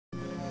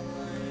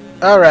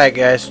Alright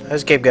guys,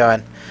 let's keep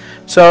going.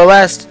 So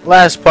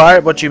last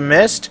part, what you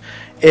missed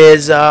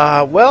is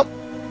well,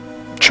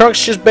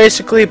 Trunks just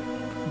basically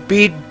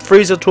beat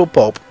Frieza to a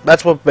pulp.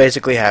 That's what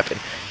basically happened.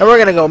 And we're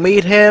gonna go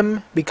meet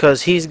him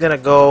because he's gonna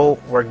go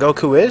where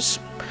Goku is.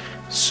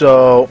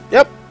 So,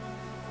 yep.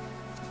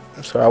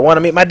 So I wanna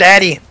meet my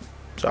daddy.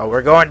 So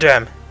we're going to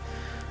him.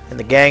 And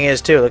the gang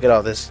is too. Look at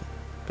all this.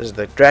 This is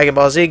the Dragon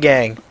Ball Z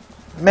gang.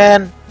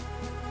 Man,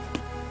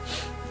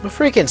 the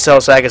freaking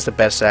Cell Saga is the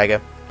best saga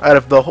out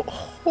of the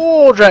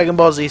whole Dragon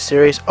Ball Z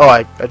series. Oh,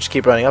 I just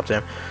keep running up to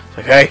him. It's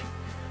like, hey,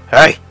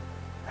 hey,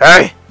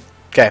 hey.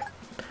 Okay,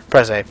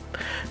 press A.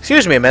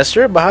 Excuse me,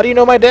 mister, but how do you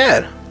know my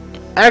dad?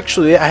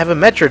 Actually, I haven't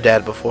met your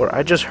dad before.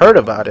 I just heard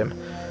about him.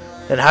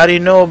 And how do you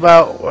know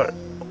about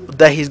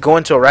that he's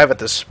going to arrive at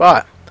this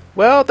spot?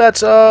 Well,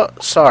 that's,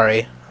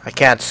 sorry. I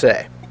can't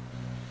say.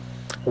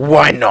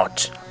 Why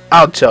not?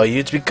 I'll tell you.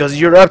 It's because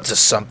you're up to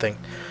something.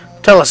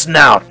 Tell us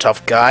now,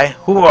 tough guy.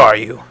 Who are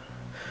you?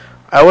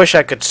 I wish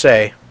I could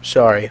say.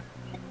 Sorry.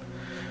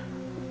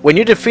 When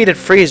you defeated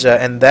Frieza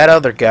and that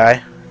other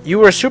guy, you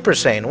were a Super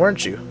Saiyan,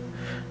 weren't you?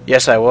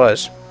 Yes, I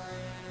was.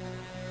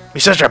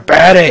 You're such a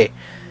baddie.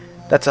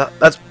 That's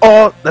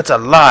a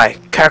lie.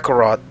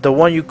 Kakarot, the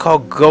one you call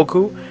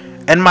Goku,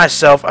 and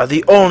myself are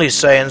the only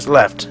Saiyans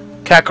left.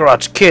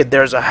 Kakarot's kid,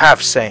 there's a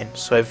half Saiyan,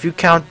 so if you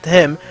count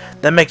him,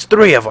 that makes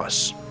 3 of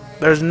us.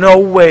 There's no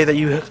way that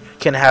you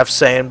can have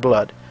Saiyan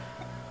blood.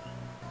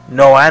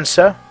 No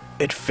answer?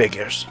 It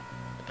figures.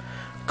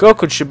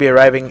 Goku should be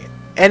arriving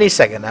any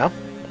second now.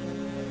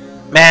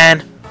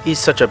 Man, he's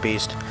such a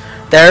beast.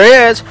 There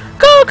he is!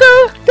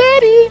 Goku!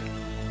 Daddy!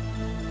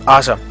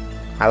 Awesome.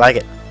 I like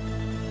it.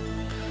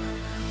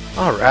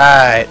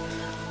 Alright.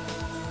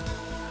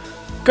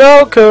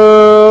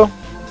 Goku!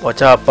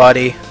 What's up,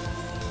 buddy?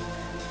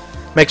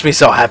 Makes me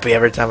so happy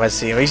every time I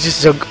see him. He's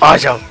just so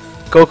awesome.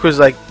 Goku's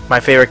like my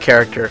favorite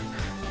character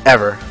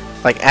ever.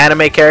 Like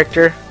anime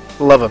character.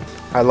 Love him.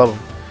 I love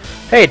him.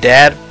 Hey,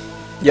 Dad.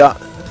 Yeah.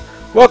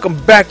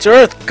 Welcome back to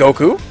Earth,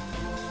 Goku.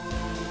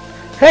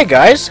 Hey,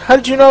 guys. How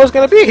did you know I was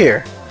going to be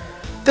here?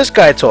 This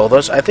guy told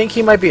us. I think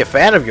he might be a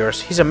fan of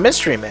yours. He's a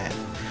mystery man.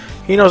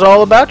 He knows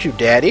all about you,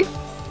 Daddy.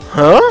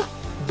 Huh?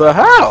 But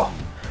how?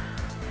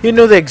 He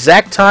knew the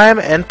exact time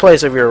and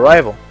place of your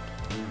arrival.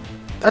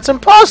 That's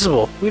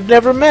impossible. We've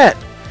never met.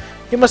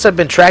 He must have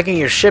been tracking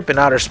your ship in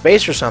outer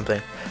space or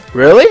something.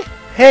 Really?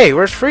 Hey,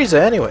 where's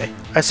Frieza anyway?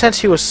 I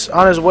sensed he was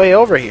on his way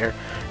over here,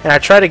 and I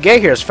tried to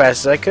get here as fast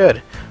as I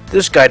could.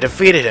 This guy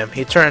defeated him.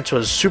 He turned into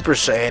a Super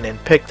Saiyan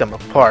and picked them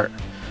apart.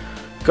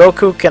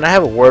 Goku, can I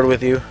have a word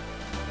with you?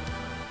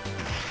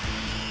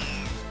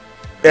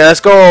 Yeah, let's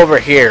go over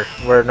here,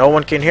 where no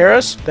one can hear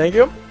us. Thank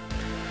you.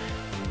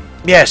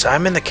 Yes,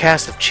 I'm in the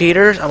cast of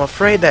cheaters. I'm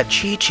afraid that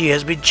Chi-Chi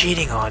has been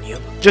cheating on you.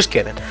 Just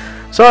kidding.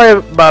 Sorry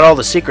about all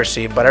the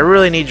secrecy, but I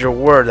really need your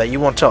word that you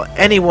won't tell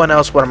anyone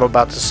else what I'm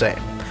about to say.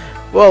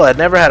 Well, I'd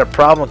never had a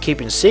problem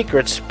keeping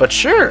secrets, but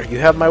sure, you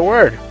have my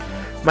word.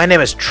 My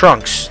name is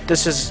Trunks.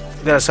 This is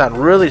going to sound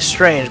really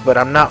strange, but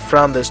I'm not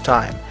from this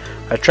time.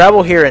 I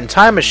travel here in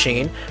Time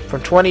Machine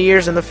from 20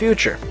 years in the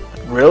future.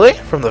 Really?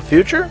 From the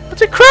future?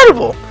 That's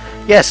incredible!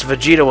 Yes,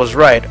 Vegeta was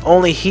right.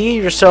 Only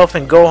he, yourself,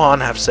 and Gohan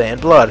have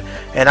Saiyan blood,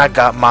 and I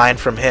got mine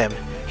from him.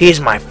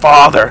 He's my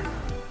father!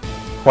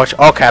 Watch,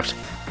 all caps.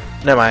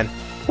 Never mind.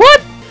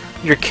 What?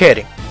 You're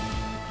kidding.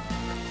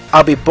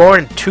 I'll be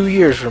born 2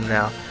 years from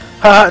now.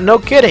 Haha, no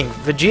kidding.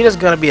 Vegeta's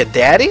gonna be a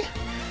daddy?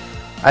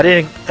 I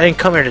didn't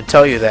come here to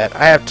tell you that.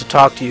 I have to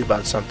talk to you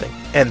about something.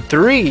 In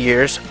 3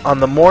 years, on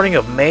the morning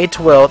of May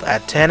 12th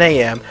at 10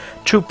 a.m.,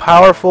 2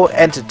 powerful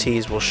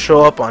entities will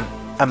show up on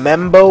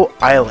Amembo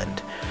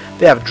Island.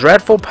 They have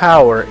dreadful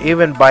power,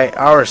 even by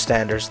our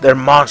standards. They're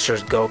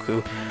monsters,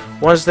 Goku.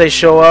 Once they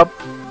show up,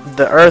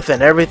 the Earth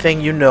and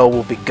everything you know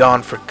will be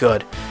gone for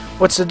good.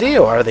 What's the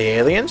deal? Are they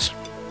aliens?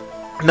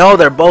 No,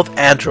 they're both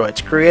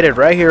androids, created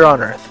right here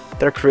on Earth.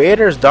 Their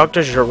creator is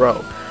Dr.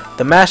 Gero,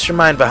 the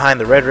mastermind behind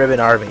the Red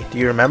Ribbon Army. Do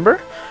you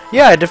remember?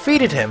 Yeah, I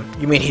defeated him.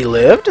 You mean he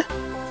lived?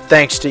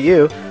 Thanks to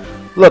you.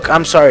 Look,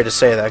 I'm sorry to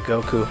say that,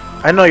 Goku.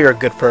 I know you're a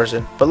good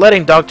person, but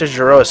letting Dr.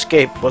 Gero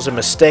escape was a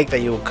mistake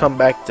that will come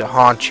back to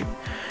haunt you.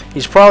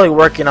 He's probably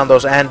working on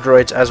those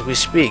androids as we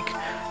speak.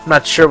 I'm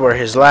not sure where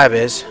his lab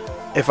is.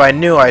 If I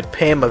knew, I'd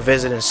pay him a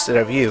visit instead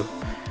of you.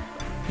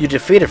 You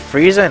defeated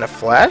Frieza in a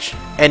flash?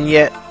 And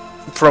yet,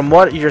 from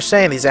what you're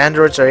saying, these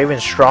androids are even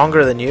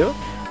stronger than you?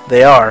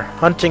 They are.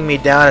 Hunting me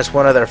down is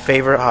one of their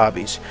favorite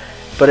hobbies.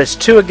 But it's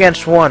 2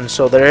 against 1,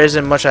 so there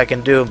isn't much I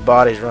can do if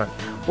bodies run.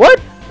 What?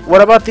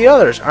 What about the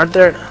others? Aren't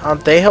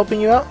they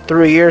helping you out?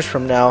 3 years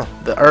from now,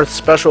 the Earth's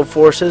special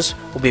forces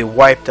will be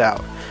wiped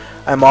out.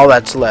 I'm all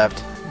that's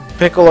left.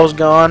 Piccolo's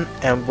gone,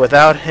 and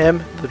without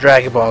him, the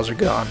Dragon Balls are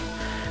gone.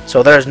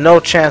 So there's no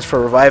chance for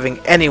reviving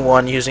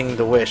anyone using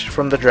the wish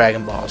from the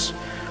Dragon Balls.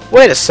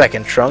 Wait a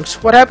second,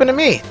 Trunks. What happened to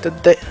me? Did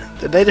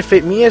they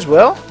defeat me as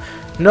well?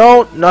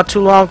 No, not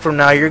too long from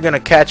now you're gonna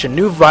catch a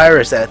new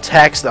virus that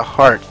attacks the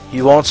heart.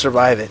 You won't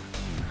survive it.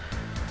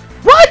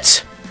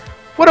 What?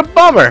 What a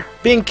bummer.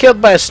 Being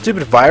killed by a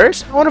stupid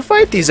virus? I want to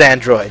fight these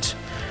androids.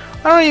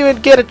 I don't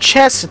even get a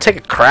chance to take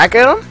a crack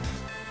at him?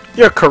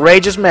 You're a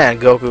courageous man,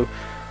 Goku.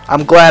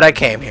 I'm glad I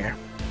came here.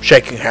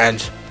 Shaking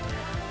hands.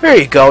 Here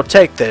you go,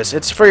 take this.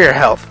 It's for your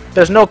health.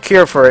 There's no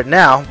cure for it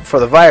now, for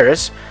the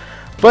virus,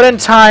 but in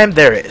time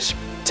there is.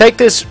 Take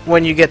this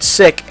when you get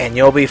sick and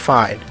you'll be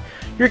fine.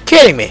 You're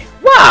kidding me.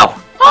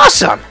 Wow,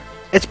 awesome.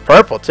 It's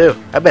purple too.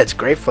 I bet it's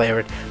grape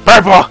flavored.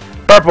 Purple!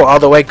 Purple all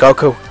the way,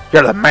 Goku.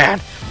 You're the man.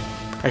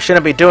 I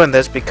shouldn't be doing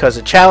this because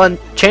a challenge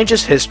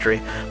changes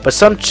history, but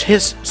some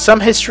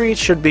history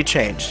should be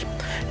changed.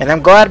 And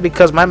I'm glad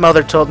because my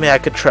mother told me I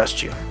could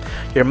trust you.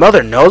 Your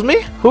mother knows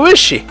me? Who is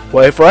she?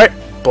 Wait for it.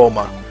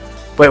 Bulma.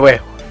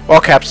 Wait. All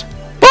caps.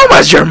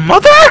 Bulma's your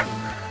mother?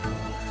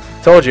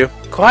 Told you.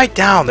 Quiet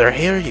down. They'll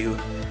hear you.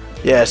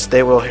 Yes,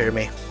 they will hear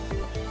me.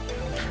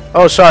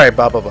 Oh, sorry,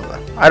 blah blah blah.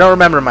 I don't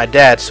remember my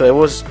dad, so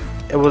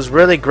it was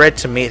really great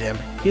to meet him.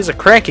 He's a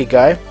cranky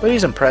guy, but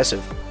he's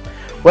impressive.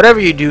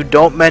 Whatever you do,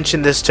 don't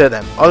mention this to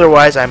them.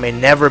 Otherwise, I may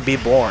never be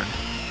born.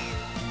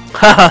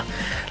 Haha,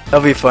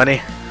 that'll be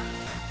funny.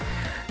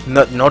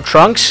 No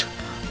Trunks?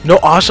 No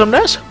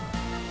awesomeness?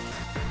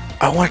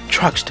 I want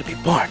Trunks to be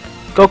born.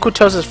 Goku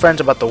tells his friends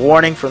about the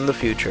warning from the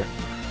future.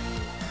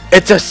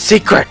 It's a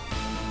secret!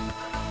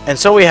 And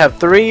so we have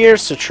 3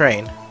 years to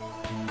train.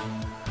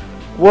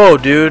 Whoa,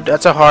 dude,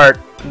 that's hard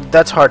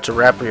to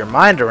wrap your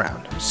mind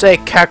around. Say,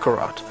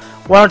 Kakarot,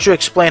 why don't you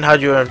explain how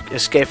you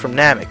escaped from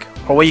Namek?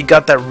 Or where you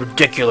got that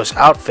ridiculous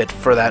outfit,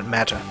 for that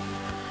matter.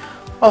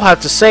 I'll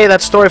have to say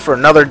that story for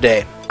another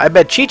day. I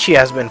bet Chi-Chi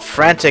has been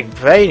frantic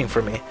waiting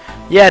for me.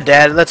 Yeah,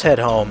 Dad, let's head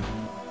home.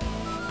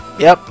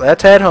 Yep,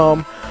 let's head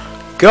home.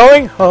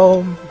 Going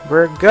home.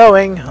 We're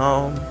going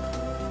home.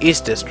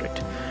 East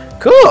District.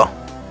 Cool.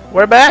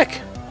 We're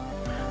back.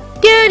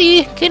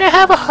 Daddy, can I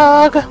have a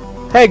hug?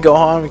 Hey,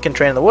 Gohan, we can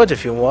train in the woods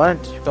if you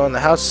want. Go in the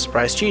house to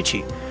surprise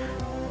Chi-Chi.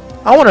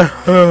 I want a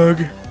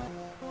hug.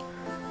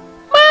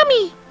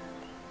 Mommy.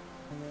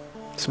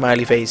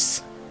 Smiley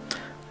face.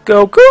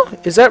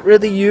 Goku, is that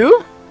really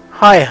you?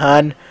 Hi,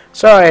 hun.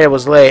 Sorry I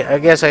was late. I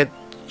guess I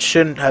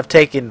shouldn't have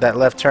taken that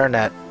left turn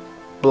at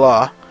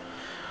blah.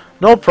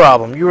 No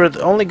problem. You were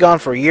only gone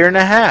for a year and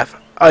a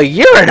half. A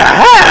year and a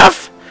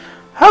half?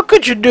 How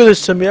could you do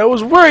this to me? I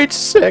was worried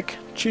sick.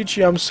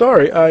 Chi-Chi, I'm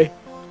sorry.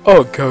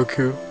 Oh,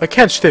 Goku. I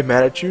can't stay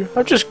mad at you.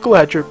 I'm just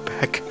glad you're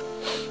back.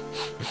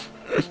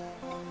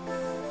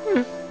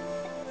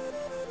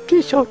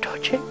 This is so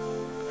touching.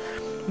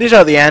 These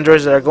are the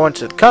androids that are going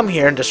to come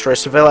here and destroy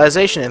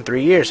civilization in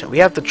 3 years. And we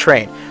have to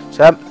train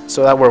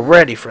so that we're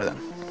ready for them.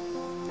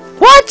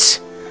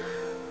 What?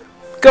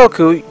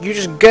 Goku, you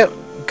just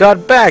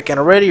got back and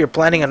already you're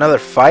planning another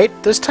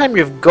fight? This time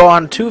you've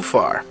gone too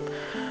far.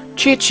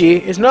 Chi-Chi,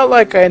 it's not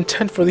like I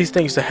intend for these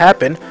things to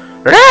happen.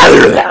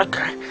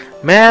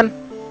 Man,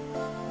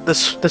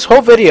 this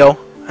whole video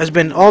has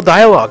been all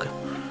dialogue.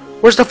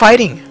 Where's the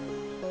fighting?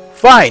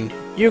 Fine,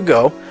 you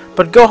go,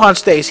 but Gohan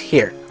stays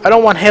here. I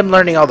don't want him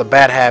learning all the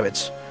bad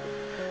habits.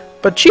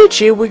 But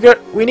Chi-Chi,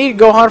 we need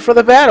Gohan for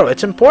the battle.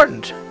 It's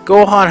important.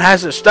 Gohan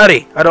has to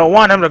study. I don't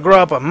want him to grow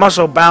up a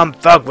muscle-bound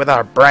thug without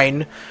a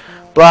brain.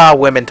 Blah,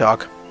 women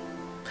talk.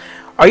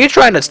 Are you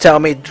trying to tell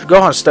me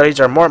Gohan's studies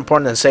are more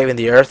important than saving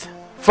the Earth?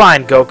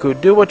 Fine, Goku,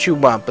 do what you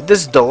want, but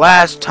this is the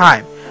last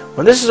time.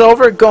 When this is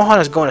over,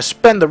 Gohan is going to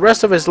spend the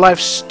rest of his life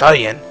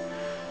studying.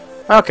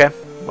 Okay,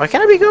 why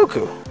can't I be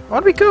Goku? I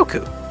want to be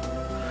Goku.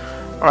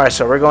 Alright,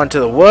 so we're going to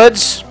the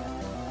woods.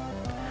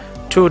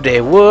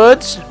 2-day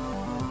woods.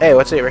 Hey,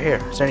 what's over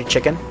here? Is there any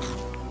chicken?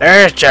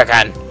 There's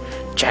chicken.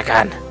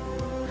 Chicken.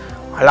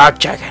 I like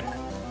chicken.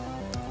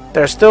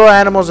 There are still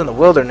animals in the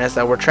wilderness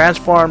that were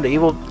transformed to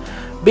evil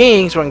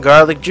beings when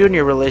Garlic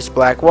Jr. released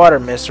black water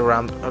mist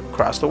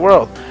across the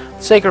world.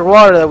 Sacred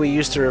water that we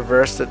used to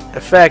reverse the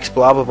effects,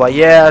 blah blah blah.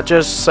 Yeah,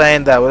 just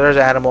saying that there's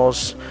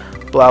animals,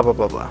 blah blah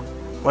blah blah.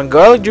 When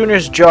Garlic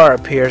Jr.'s jar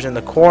appears in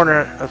the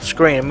corner of the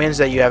screen, it means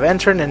that you have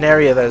entered an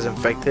area that is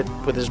infected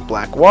with this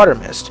black water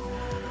mist.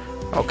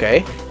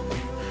 Okay.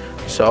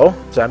 So,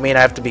 does that mean I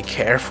have to be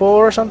careful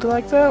or something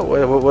like that?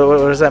 What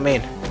does that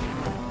mean?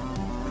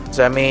 Does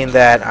that mean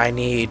that I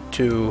need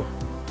to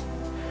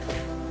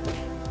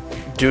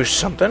do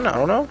something? I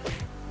don't know.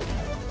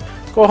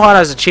 Gohan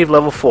has achieved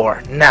level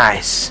 4.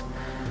 Nice.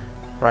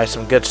 Right,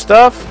 some good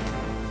stuff.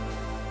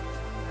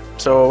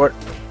 So we're...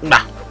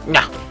 Nah.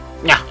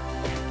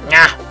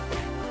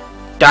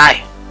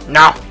 Die.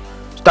 No.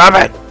 Stop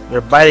it.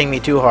 You're biting me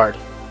too hard.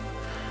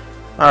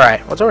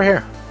 Alright, what's over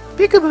here?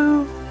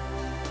 Peekaboo.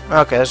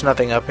 Okay, there's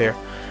nothing up here.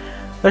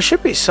 There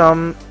should be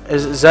some...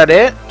 Is that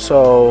it?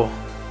 So...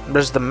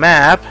 There's the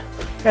map.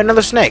 And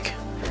another snake.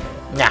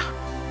 Nah.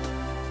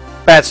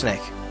 Bad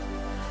snake.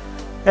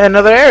 And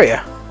another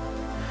area.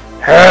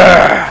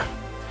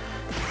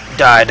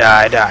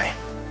 Die.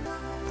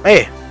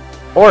 Hey.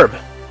 Orb.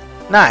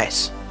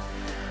 Nice.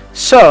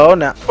 So,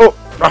 now... Oh!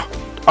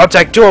 I'll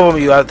take 2 of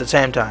you at the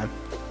same time.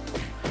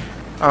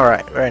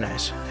 Alright, very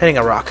nice. Hitting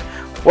a rock.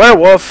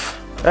 Werewolf!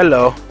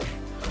 Hello.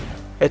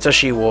 It's a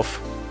she-wolf.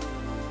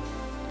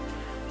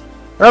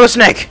 Another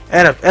snake!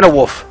 And a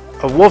wolf.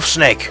 A wolf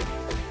snake.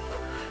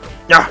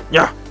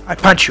 Yeah. I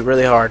punch you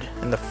really hard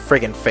in the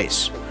friggin'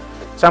 face.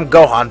 So I'm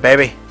Gohan,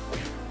 baby.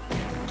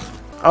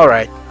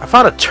 Alright, I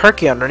found a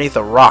turkey underneath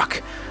a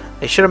rock.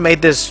 They should have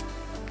made this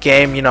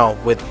game, you know,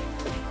 with...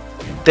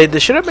 They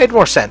should have made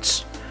more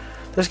sense.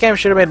 This game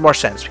should have made more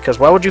sense, because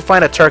why would you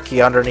find a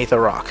turkey underneath a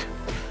rock?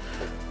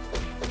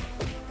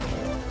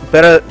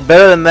 Better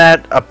than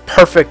that, a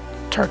perfect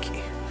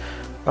turkey.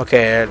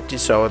 Okay,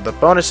 so the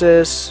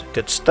bonuses,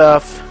 good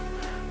stuff.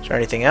 Is there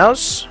anything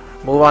else?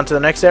 Move on to the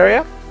next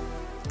area?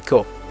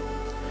 Cool.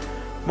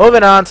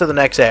 Moving on to the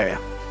next area.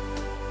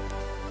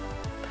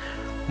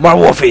 More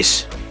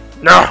wolfies!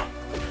 No!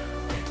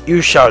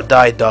 You shall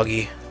die,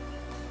 doggy.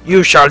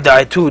 You shall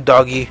die too,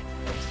 doggy.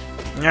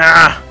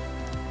 Nah.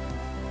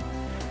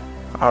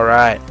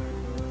 Alright.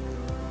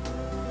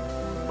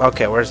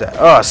 Okay, where's that?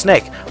 Oh, a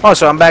snake. Oh,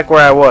 so I'm back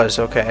where I was.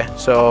 Okay,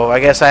 so I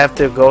guess I have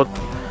to go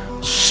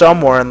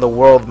somewhere in the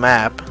world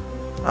map.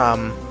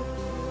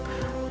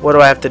 What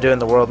do I have to do in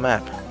the world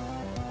map?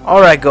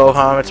 Alright,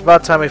 Gohan, it's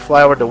about time we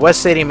fly over to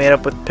West City made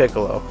up with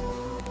Piccolo.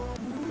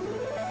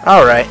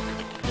 Alright.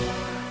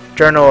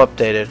 Journal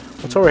updated.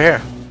 What's over here?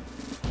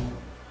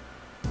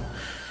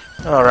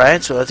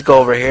 Alright, so let's go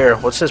over here.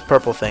 What's this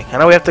purple thing? I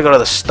know we have to go to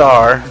the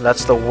star.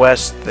 That's the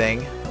west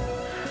thing.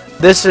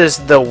 This is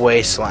the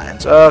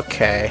wastelands.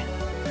 Okay.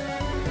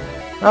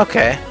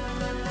 Okay.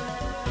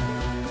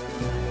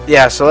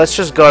 Yeah, so let's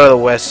just go to the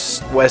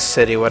West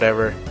City,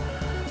 whatever.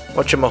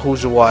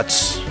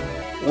 Whatchamahooza-what's.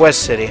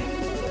 West City.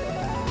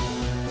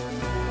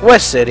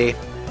 West City.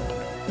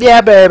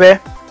 Yeah, baby.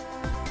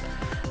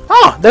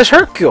 Oh, there's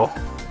Hercule.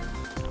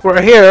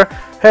 We're here.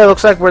 Hey,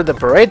 looks like we're at the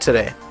parade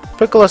today.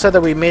 Piccolo said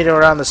that we made it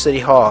around the city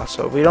hall,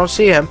 so if we don't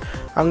see him,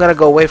 I'm gonna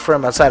go wait for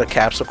him outside of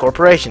Capsule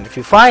Corporation. If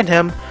you find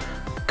him,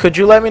 could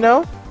you let me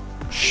know?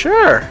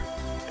 Sure.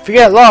 If you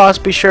get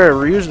lost, be sure to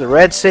reuse the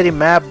red city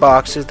map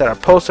boxes that are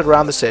posted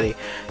around the city.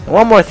 And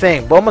one more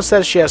thing, Bulma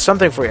says she has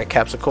something for you at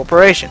Capsule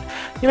Corporation.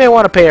 You may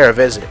want to pay her a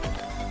visit.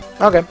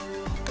 Okay,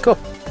 cool.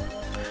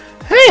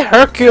 Hey,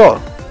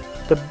 Hercule!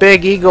 The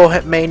big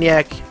ego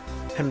maniac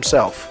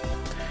himself.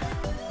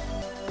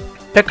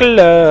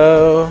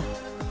 Piccolo!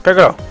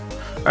 Piccolo!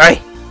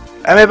 Hey!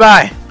 Let me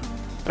by!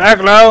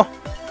 Piccolo!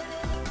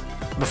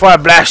 Before I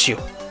blast you.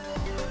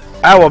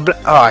 I will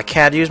oh, I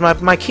can't use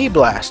my key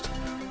blast.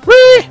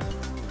 Whee!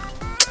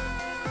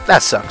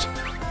 That sucks.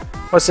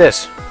 What's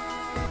this?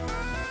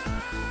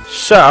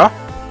 So,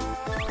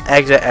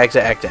 exit,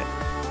 exit, exit.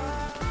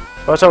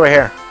 What's over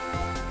here?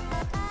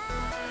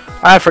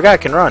 I forgot I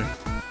can run.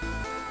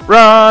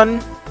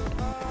 Run!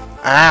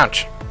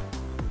 Ouch.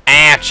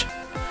 Ouch.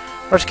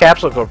 Where's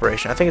Capsule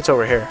Corporation? I think it's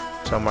over here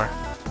somewhere.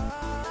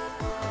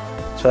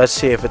 So let's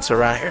see if it's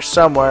around here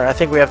somewhere. I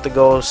think we have to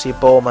go see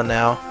Bulma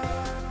now.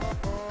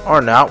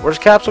 Or not. Where's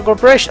Capsule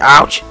Corporation?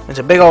 Ouch! There's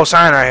a big old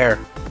sign right here.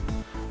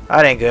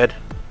 That ain't good.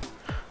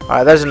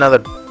 Alright, there's another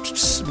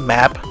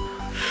map.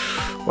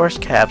 Where's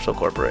Capsule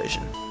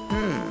Corporation?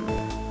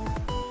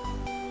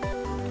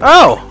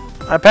 Oh!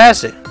 I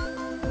passed it.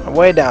 I'm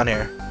way down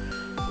here.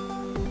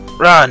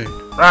 Run!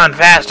 Run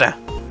faster!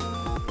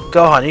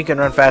 Gohan, you can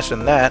run faster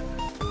than that.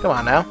 Come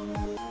on now.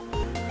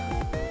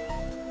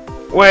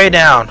 Way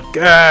down.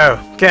 Go!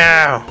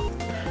 Go!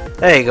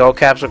 There you go,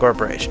 Capsule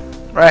Corporation.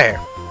 Right here.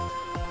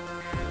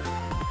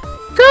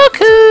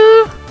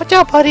 Goku! What's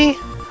up, buddy?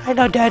 I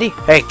know, Daddy.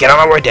 Hey, get on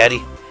my way,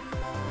 Daddy.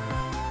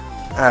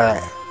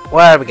 Alright.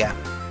 What do we got?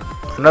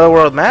 Another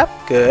world map?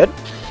 Good.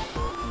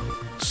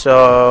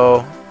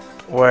 So,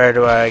 where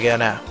do I go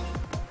now?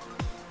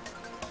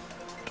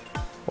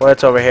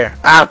 What's over here?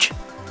 Ouch!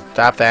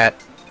 Stop that.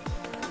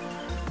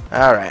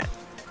 Alright.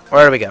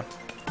 Where do we go?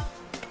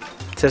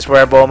 Is this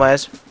where Bulma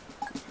is?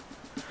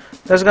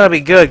 That's gonna be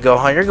good,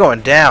 Gohan. You're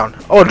going down.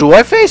 Oh, do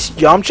I face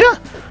Yamcha?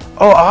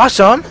 Oh,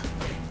 awesome.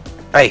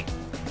 Hey.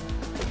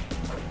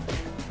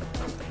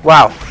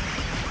 Wow.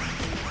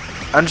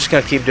 I'm just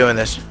gonna keep doing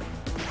this.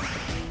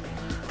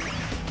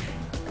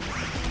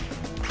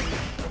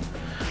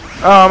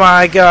 Oh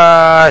my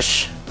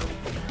gosh.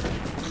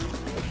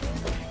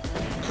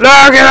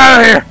 No, get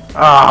out of here.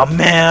 Oh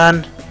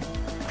man.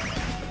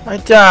 I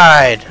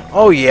died.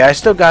 Oh yeah, I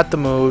still got the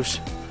moves.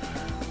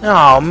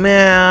 Oh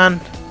man.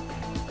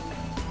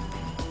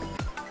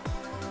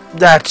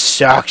 That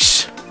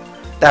sucks.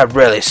 That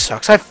really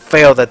sucks. I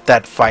failed at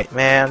that fight,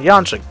 man.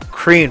 Yamcha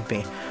creamed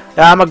me.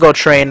 Yeah, I'm gonna go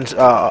train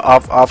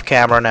off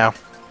camera now.